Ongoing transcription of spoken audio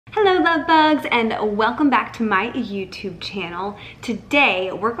Hello love bugs, and welcome back to my YouTube channel.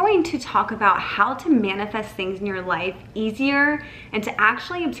 Today we're going to talk about how to manifest things in your life easier and to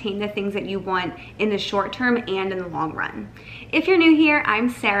actually obtain the things that you want in the short term and in the long run. If you're new here, I'm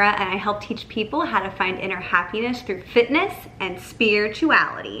Sarah and I help teach people how to find inner happiness through fitness and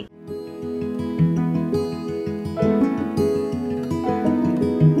spirituality.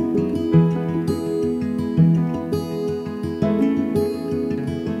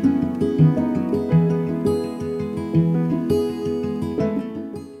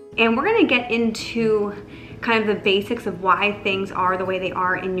 And we're gonna get into kind of the basics of why things are the way they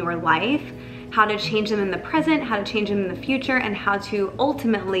are in your life, how to change them in the present, how to change them in the future, and how to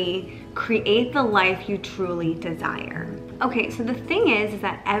ultimately create the life you truly desire. Okay, so the thing is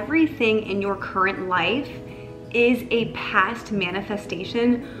that everything in your current life is a past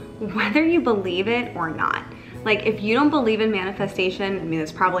manifestation, whether you believe it or not. Like, if you don't believe in manifestation, I mean,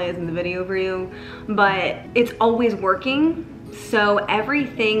 this probably isn't the video for you, but it's always working. So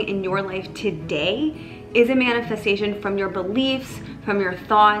everything in your life today is a manifestation from your beliefs, from your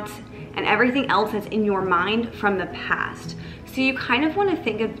thoughts, and everything else that's in your mind from the past. So you kind of want to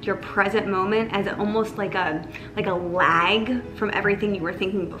think of your present moment as almost like a lag from everything you were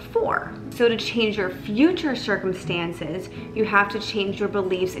thinking before. So to change your future circumstances, you have to change your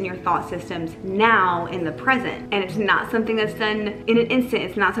beliefs and your thought systems now in the present. And it's not something that's done in an instant.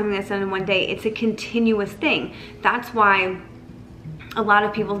 It's not something that's done in one day. It's a continuous thing. That's why a lot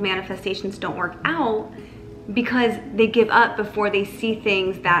of people's manifestations don't work out, because they give up before they see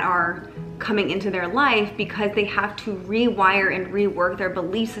things that are coming into their life, because they have to rewire and rework their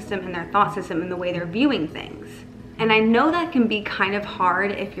belief system and their thought system and the way they're viewing things. And I know that can be kind of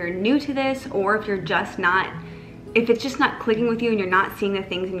hard if you're new to this, or if it's just not clicking with you and you're not seeing the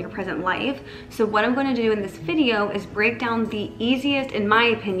things in your present life. So what I'm going to do in this video is break down the easiest, in my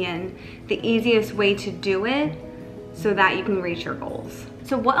opinion, the easiest way to do it so that you can reach your goals.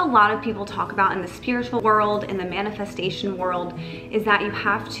 So what a lot of people talk about in the spiritual world, in the manifestation world, is that you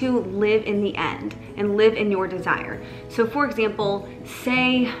have to live in the end and live in your desire. So for example,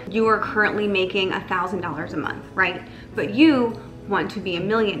 say you are currently making $1,000 a month, right? But you want to be a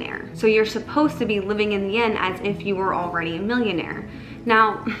millionaire. So you're supposed to be living in the end as if you were already a millionaire.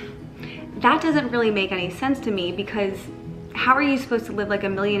 Now, that doesn't really make any sense to me, because how are you supposed to live like a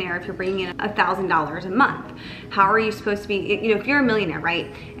millionaire if you're bringing in $1,000 a month? How are you supposed to be, you know, if you're a millionaire, right?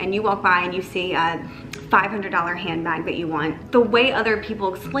 And you walk by and you see a $500 handbag that you want. The way other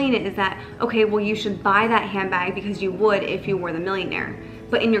people explain it is that, okay, well, you should buy that handbag because you would if you were the millionaire.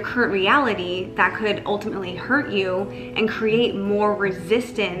 But in your current reality, that could ultimately hurt you and create more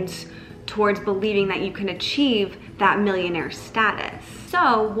resistance towards believing that you can achieve that millionaire status.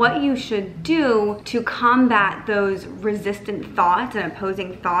 So what you should do to combat those resistant thoughts and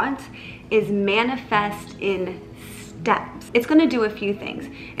opposing thoughts is manifest in steps. It's going to do a few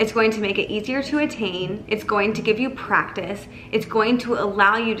things. It's going to make it easier to attain. It's going to give you practice. It's going to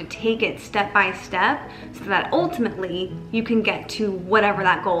allow you to take it step by step so that ultimately you can get to whatever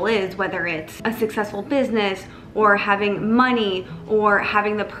that goal is, whether it's a successful business, or having money, or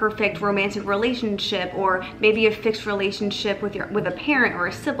having the perfect romantic relationship, or maybe a fixed relationship with a parent or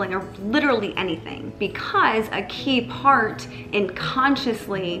a sibling, or literally anything. Because a key part in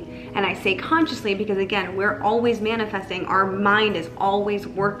consciously, and I say consciously because again, we're always manifesting, our mind is always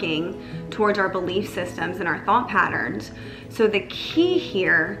working towards our belief systems and our thought patterns. So the key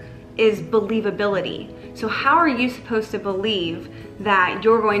here is believability. So how are you supposed to believe that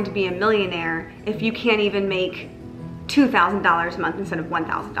you're going to be a millionaire if you can't even make $2,000 a month instead of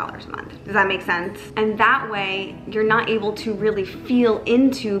 $1,000 a month? Does that make sense? And that way, you're not able to really feel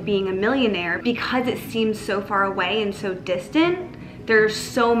into being a millionaire, because it seems so far away and so distant. There's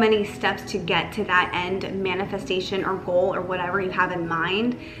so many steps to get to that end manifestation or goal or whatever you have in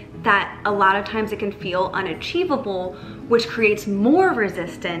mind, that a lot of times it can feel unachievable, which creates more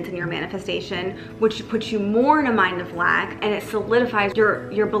resistance in your manifestation, which puts you more in a mind of lack, and it solidifies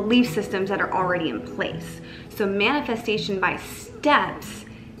your belief systems that are already in place. So manifestation by steps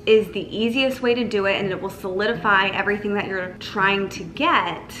is the easiest way to do it, and it will solidify everything that you're trying to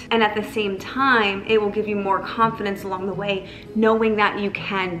get. And at the same time, it will give you more confidence along the way, knowing that you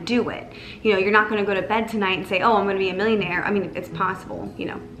can do it. You know, you're not gonna go to bed tonight and say, oh, I'm gonna be a millionaire. I mean, it's possible, you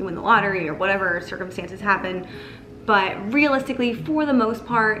know, you win the lottery or whatever circumstances happen. But realistically, for the most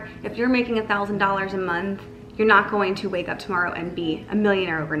part, if you're making $1,000 a month, you're not going to wake up tomorrow and be a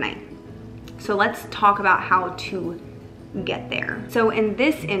millionaire overnight. So let's talk about how to get there. So in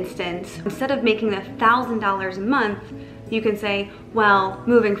this instance, instead of making $1,000 a month, you can say, well,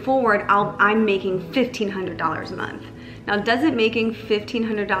 moving forward, I'm making $1,500 a month. Now, does it making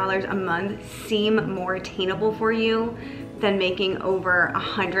 $1,500 a month seem more attainable for you than making over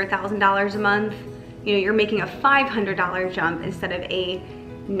 $100,000 a month? You know, you're making a $500 jump instead of a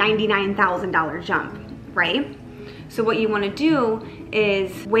 $99,000 jump, right? So what you want to do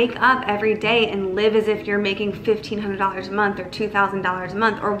is wake up every day and live as if you're making $1,500 a month or $2,000 a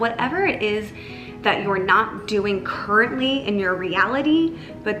month or whatever it is that you're not doing currently in your reality,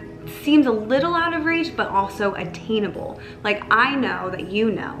 but seems a little out of reach, but also attainable. Like, I know that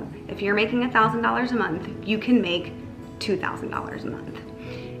you know, if you're making $1,000 a month, you can make $2,000 a month.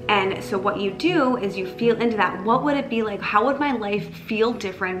 And so what you do is you feel into that. What would it be like? How would my life feel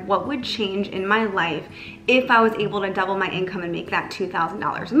different? What would change in my life if I was able to double my income and make that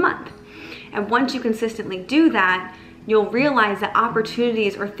 $2,000 a month? And once you consistently do that, you'll realize that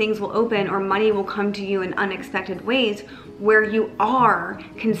opportunities or things will open or money will come to you in unexpected ways where you are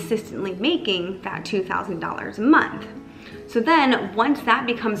consistently making that $2,000 a month. So then once that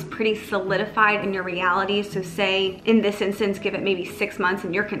becomes pretty solidified in your reality, so say in this instance, give it maybe 6 months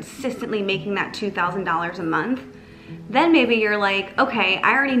and you're consistently making that $2,000 a month, then maybe you're like, okay,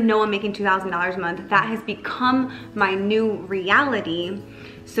 I already know I'm making $2,000 a month. That has become my new reality.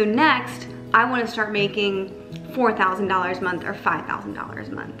 So next, I want to start making $4,000 a month or $5,000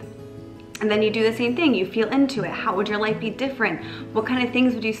 a month. And then you do the same thing, you feel into it. How would your life be different? What kind of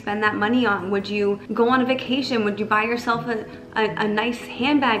things would you spend that money on? Would you go on a vacation? Would you buy yourself a nice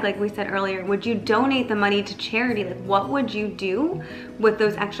handbag like we said earlier? Would you donate the money to charity? Like, what would you do with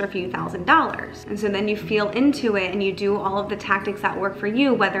those extra few $1,000s? And so then you feel into it and you do all of the tactics that work for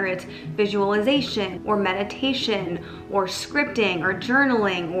you, whether it's visualization or meditation or scripting or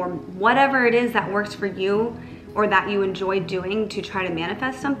journaling or whatever it is that works for you or that you enjoy doing to try to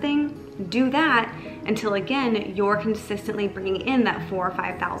manifest something. Do that until, again, you're consistently bringing in that $4,000 or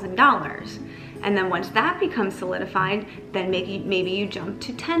 $5,000. And then once that becomes solidified, then maybe you jump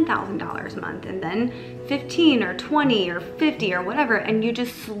to $10,000 a month, and then 15 or 20 or 50 or whatever, and you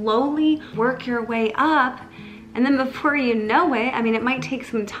just slowly work your way up. And then before you know it, I mean, it might take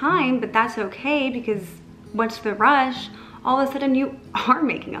some time, but that's okay, because what's the rush? All of a sudden you are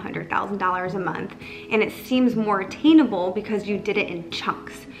making $100,000 a month, and it seems more attainable because you did it in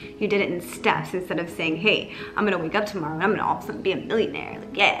chunks. You did it in steps instead of saying, hey, I'm gonna wake up tomorrow and I'm gonna all of a sudden be a millionaire.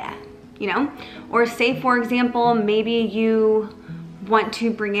 Like, yeah, you know? Or say, for example, maybe you want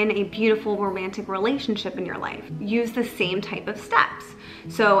to bring in a beautiful romantic relationship in your life. Use the same type of steps.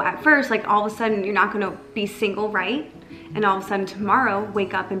 So at first, like, all of a sudden you're not gonna be single, right? And all of a sudden tomorrow,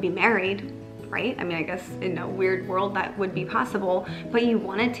 wake up and be married, right? I mean, I guess in a weird world that would be possible, but you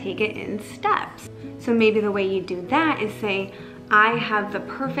wanna take it in steps. So maybe the way you do that is say, I have the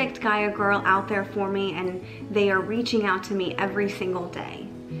perfect guy or girl out there for me and they are reaching out to me every single day.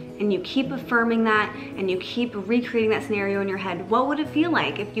 And you keep affirming that and you keep recreating that scenario in your head. What would it feel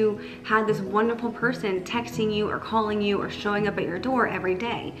like if you had this wonderful person texting you or calling you or showing up at your door every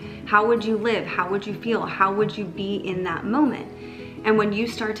day? How would you live? How would you feel? How would you be in that moment? And when you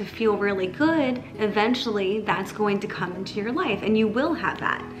start to feel really good, eventually that's going to come into your life and you will have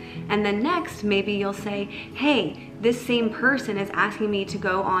that. And then next, maybe you'll say, hey, this same person is asking me to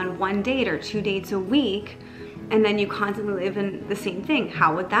go on 1 date or 2 dates a week. And then you constantly live in the same thing.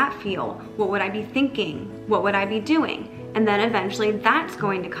 How would that feel? What would I be thinking? What would I be doing? And then eventually that's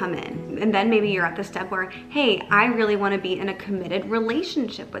going to come in. And then maybe you're at the step where, hey, I really want to be in a committed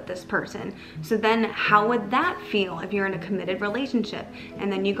relationship with this person. So then how would that feel if you're in a committed relationship?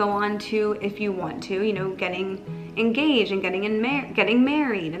 And then you go on to, if you want to, you know, getting engaged and getting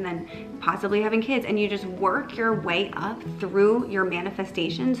married and then possibly having kids. And you just work your way up through your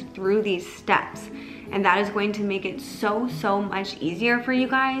manifestations, through these steps. And that is going to make it so much easier for you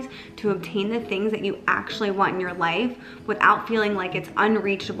guys to obtain the things that you actually want in your life without feeling like it's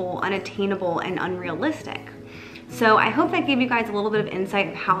unreachable, unattainable, and unrealistic. So I hope that gave you guys a little bit of insight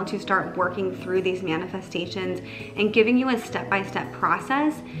of how to start working through these manifestations and giving you a step-by-step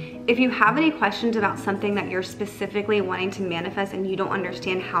process. If you have any questions about something that you're specifically wanting to manifest and you don't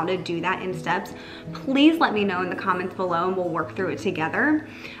understand how to do that in steps, please let me know in the comments below and we'll work through it together.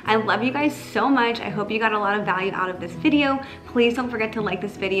 I love you guys so much. I hope you got a lot of value out of this video. Please don't forget to like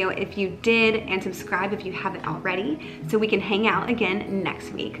this video if you did and subscribe if you haven't already so we can hang out again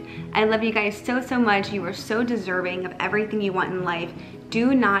next week. I love you guys so much. You are so deserving of everything you want in life.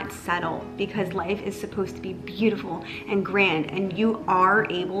 Do not settle, because life is supposed to be beautiful and grand, and you are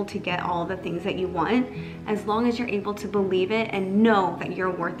able to get all the things that you want as long as you're able to believe it and know that you're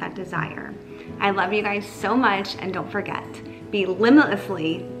worth that desire. I love you guys so much, and don't forget, be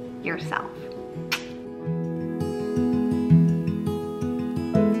limitlessly yourself.